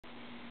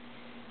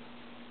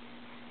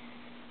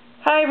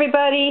Hi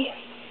everybody.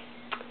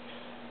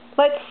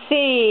 Let's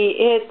see,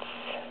 it's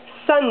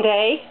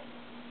Sunday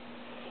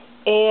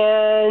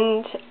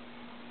and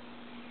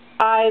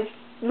I've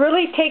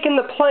really taken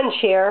the plunge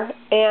here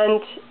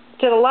and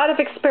did a lot of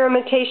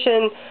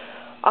experimentation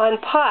on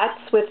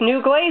pots with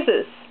new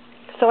glazes.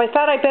 So I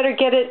thought I'd better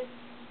get it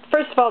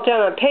first of all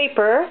done on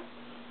paper,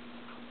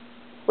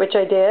 which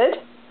I did,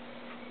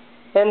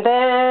 and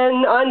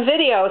then on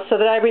video so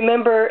that I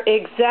remember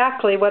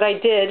exactly what I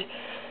did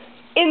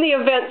in the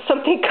event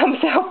something comes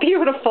out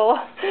beautiful.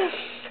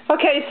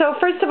 Okay, so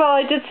first of all,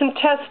 I did some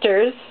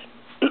testers.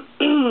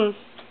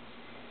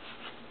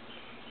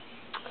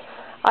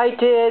 I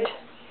did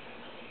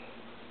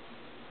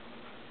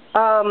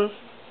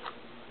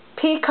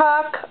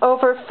Peacock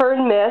over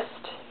Fern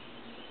Mist.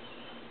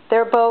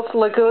 They're both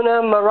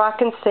Laguna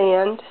Moroccan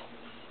Sand.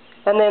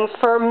 And then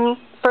Fern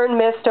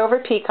Mist over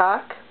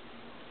Peacock.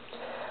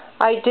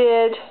 I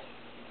did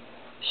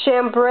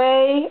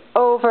Chambray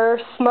over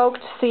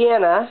Smoked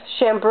Sienna.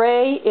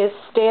 Chambray is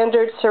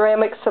standard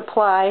ceramic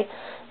supply,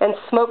 and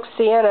Smoked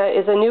Sienna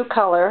is a new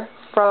color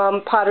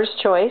from Potter's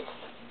Choice.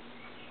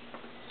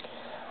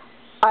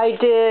 I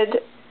did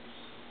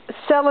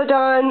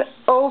Celadon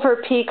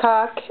over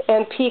Peacock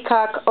and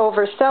Peacock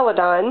over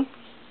Celadon.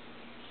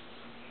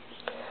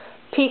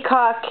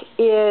 Peacock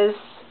is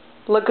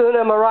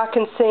Laguna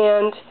Moroccan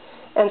Sand,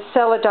 and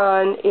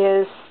Celadon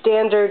is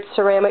standard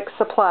ceramic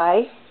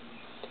supply.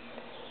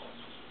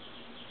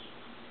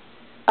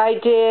 I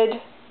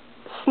did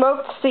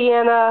Smoked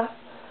Sienna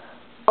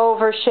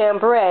over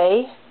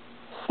Chambray.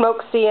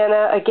 Smoked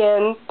Sienna,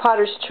 again,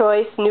 Potter's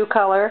Choice, new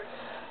color.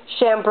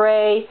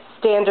 Chambray,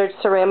 standard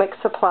ceramic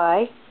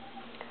supply.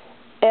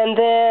 And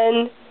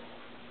then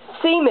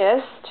Sea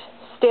Mist,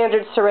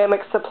 standard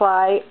ceramic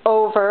supply,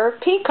 over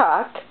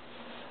Peacock,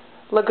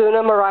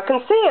 Laguna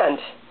Moroccan Sand.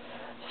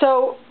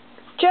 So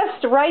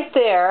just right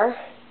there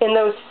in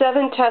those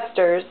 7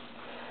 testers,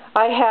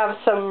 I have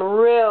some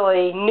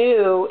really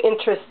new,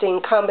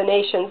 interesting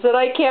combinations that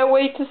I can't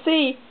wait to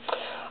see.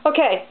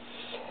 Okay,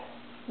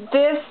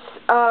 this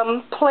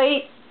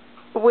plate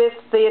with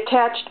the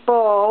attached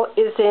bowl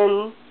is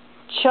in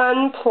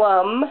Chun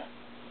Plum,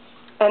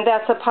 and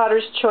that's a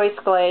Potter's Choice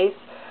glaze.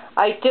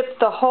 I dipped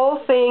the whole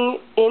thing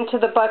into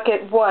the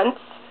bucket once,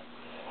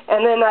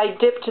 and then I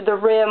dipped the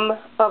rim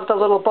of the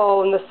little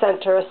bowl in the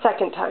center a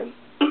second time.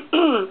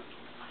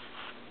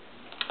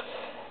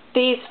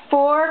 These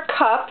 4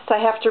 cups, I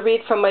have to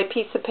read from my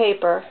piece of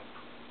paper.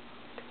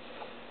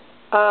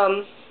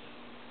 The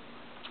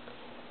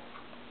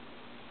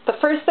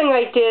first thing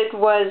I did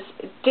was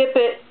dip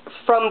it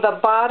from the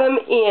bottom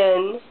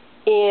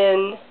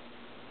in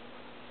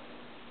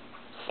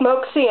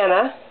Smoked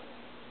Sienna,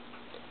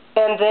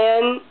 and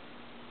then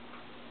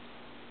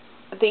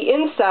the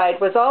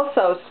inside was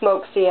also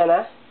Smoked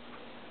Sienna,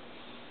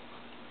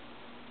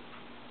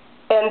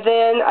 and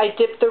then I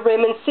dipped the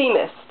rim in Sea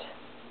Mist.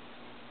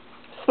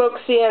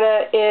 Smoked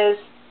Sienna is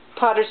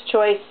Potter's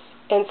Choice,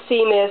 and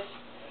Sea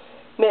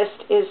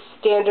Mist is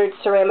standard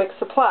ceramic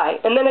supply.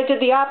 And then I did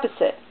the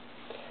opposite.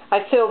 I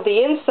filled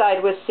the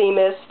inside with Sea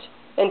Mist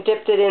and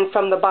dipped it in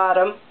from the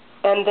bottom,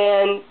 and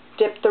then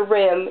dipped the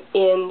rim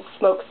in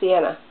Smoked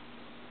Sienna.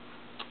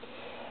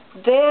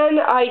 Then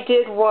I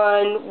did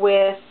one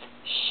with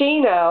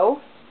Shino,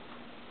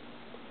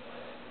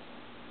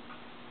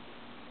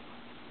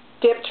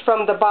 dipped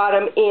from the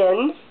bottom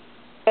in,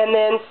 and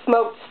then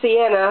Smoked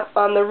Sienna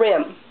on the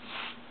rim.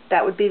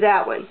 That would be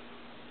that one.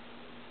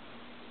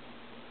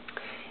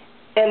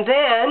 And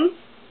then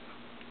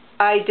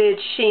I did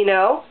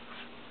Shino,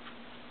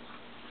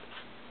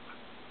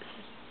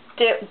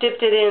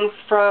 dipped it in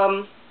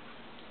from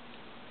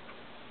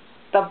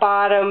the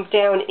bottom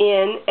down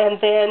in, and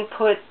then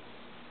put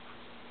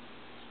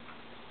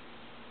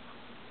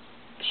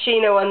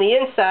Shino on the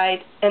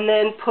inside, and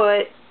then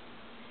put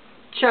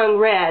Chung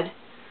Red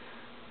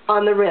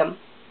on the rim.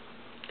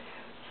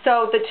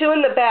 So the 2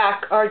 in the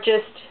back are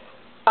just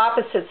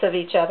opposites of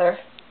each other,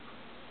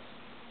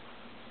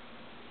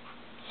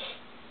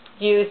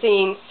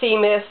 using Sea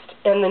Mist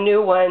and the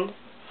new one,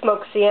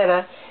 Smoked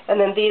Sienna, and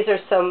then these are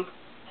some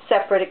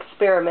separate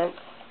experiments.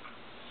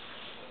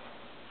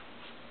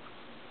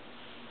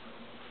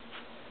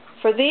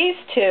 For these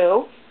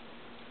 2,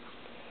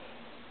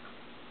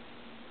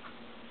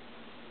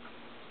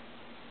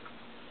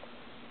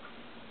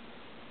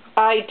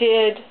 I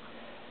did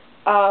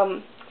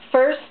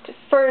first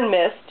Fern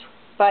Mist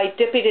by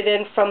dipping it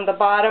in from the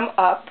bottom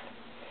up,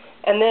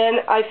 and then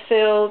I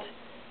filled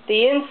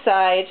the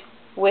inside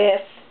with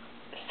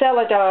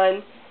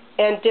Celadon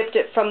and dipped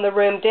it from the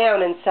rim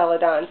down in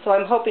Celadon. So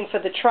I'm hoping for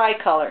the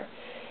tricolor.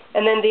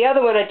 And then the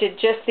other one I did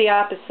just the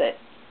opposite.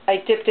 I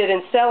dipped it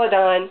in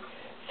Celadon,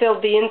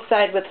 filled the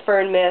inside with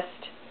Fern Mist,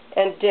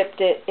 and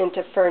dipped it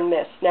into Fern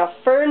Mist. Now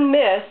Fern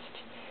Mist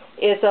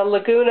is a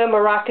Laguna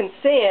Moroccan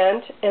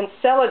Sand, and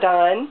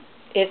Celadon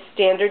is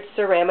standard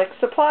ceramic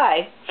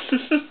supply.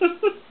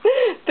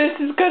 This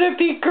is going to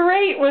be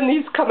great when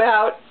these come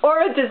out,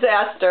 or a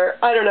disaster.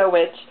 I don't know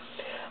which.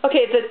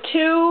 Okay, the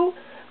 2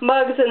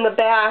 mugs in the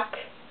back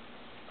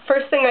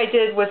first thing I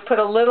did was put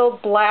a little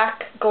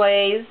black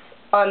glaze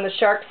on the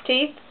shark's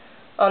teeth,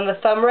 on the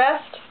thumb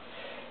rest,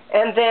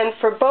 and then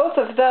for both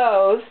of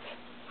those,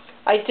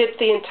 I dipped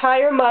the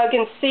entire mug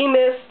in sea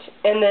mist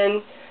and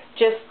then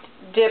just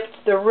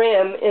dipped the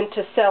rim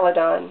into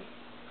Celadon.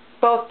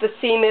 Both the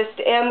sea mist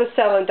and the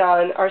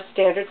Celadon are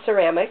standard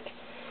ceramic.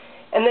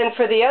 And then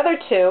for the other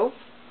two,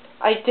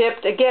 I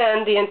dipped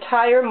again the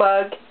entire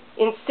mug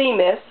in sea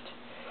mist,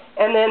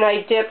 and then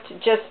I dipped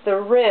just the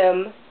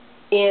rim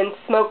in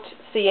smoked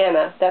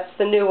sienna. That's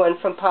the new one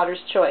from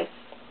Potter's Choice.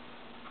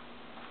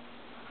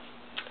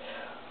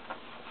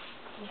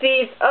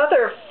 These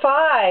other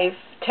 5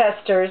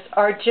 testers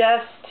are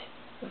just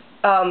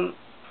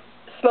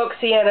smoked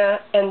sienna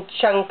and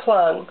chung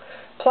plum.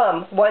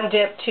 1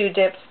 dip, 2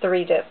 dips,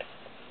 3 dips.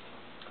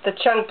 The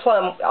chung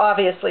plum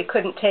obviously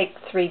couldn't take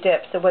 3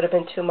 dips. It would have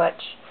been too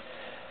much.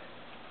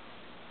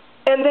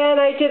 And then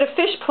I did a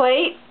fish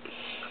plate.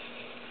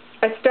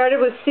 I started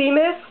with sea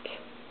mist.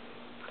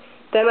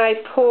 Then I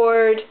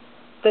poured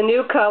the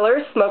new color,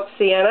 smoked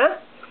sienna.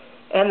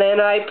 And then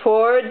I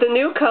poured the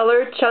new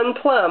color, chung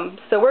plum.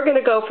 So we're going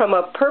to go from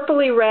a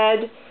purpley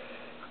red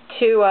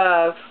to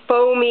a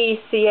foamy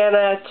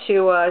sienna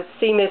to a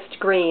sea mist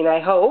green,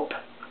 I hope.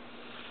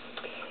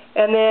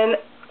 And then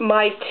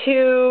my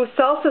 2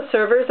 salsa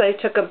servers, I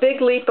took a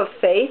big leap of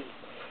faith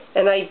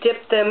and I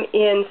dipped them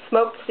in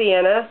smoked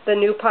sienna, the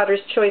new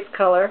Potter's Choice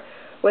color,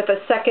 with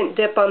a second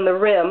dip on the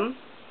rim.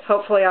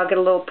 Hopefully I'll get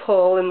a little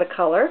pull in the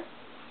color.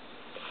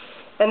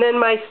 And then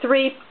my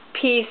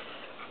 3-piece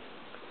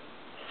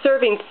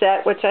serving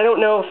set, which I don't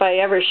know if I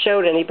ever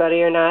showed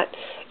anybody or not.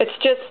 It's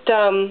just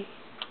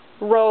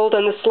rolled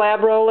on the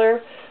slab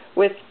roller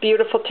with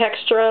beautiful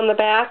texture on the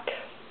back.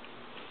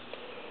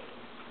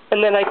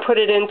 And then I put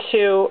it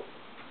into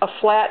a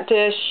flat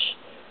dish,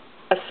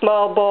 a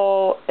small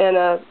bowl, and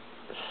a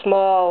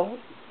small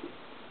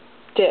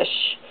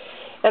dish.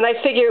 And I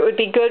figure it would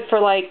be good for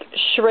like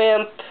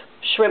shrimp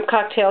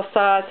cocktail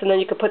sauce, and then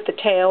you could put the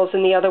tails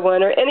in the other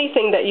one, or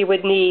anything that you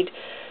would need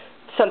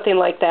something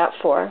like that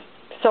for.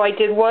 So I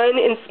did 1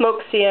 in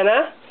smoked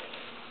sienna,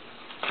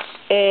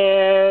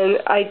 and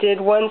I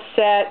did 1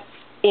 set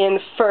in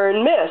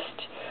fern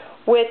mist,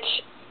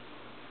 which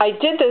I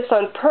did this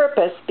on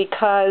purpose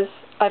because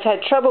I've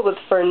had trouble with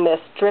fern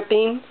mist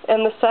dripping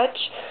and the such.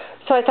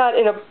 So I thought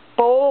in a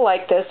bowl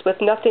like this with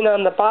nothing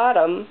on the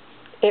bottom,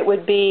 it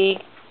would be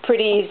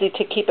pretty easy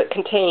to keep it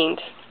contained.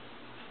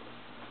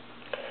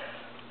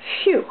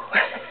 Phew.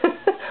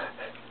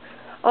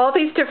 All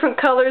these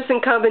different colors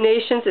and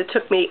combinations. It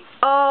took me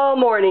all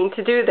morning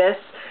to do this,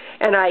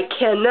 and I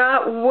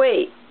cannot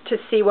wait to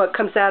see what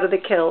comes out of the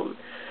kiln.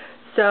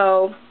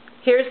 So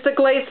here's the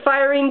glaze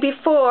firing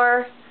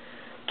before.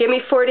 Give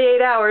me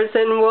 48 hours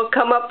and we'll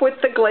come up with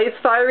the glaze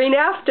firing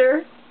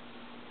after.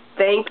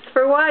 Thanks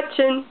for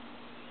watching.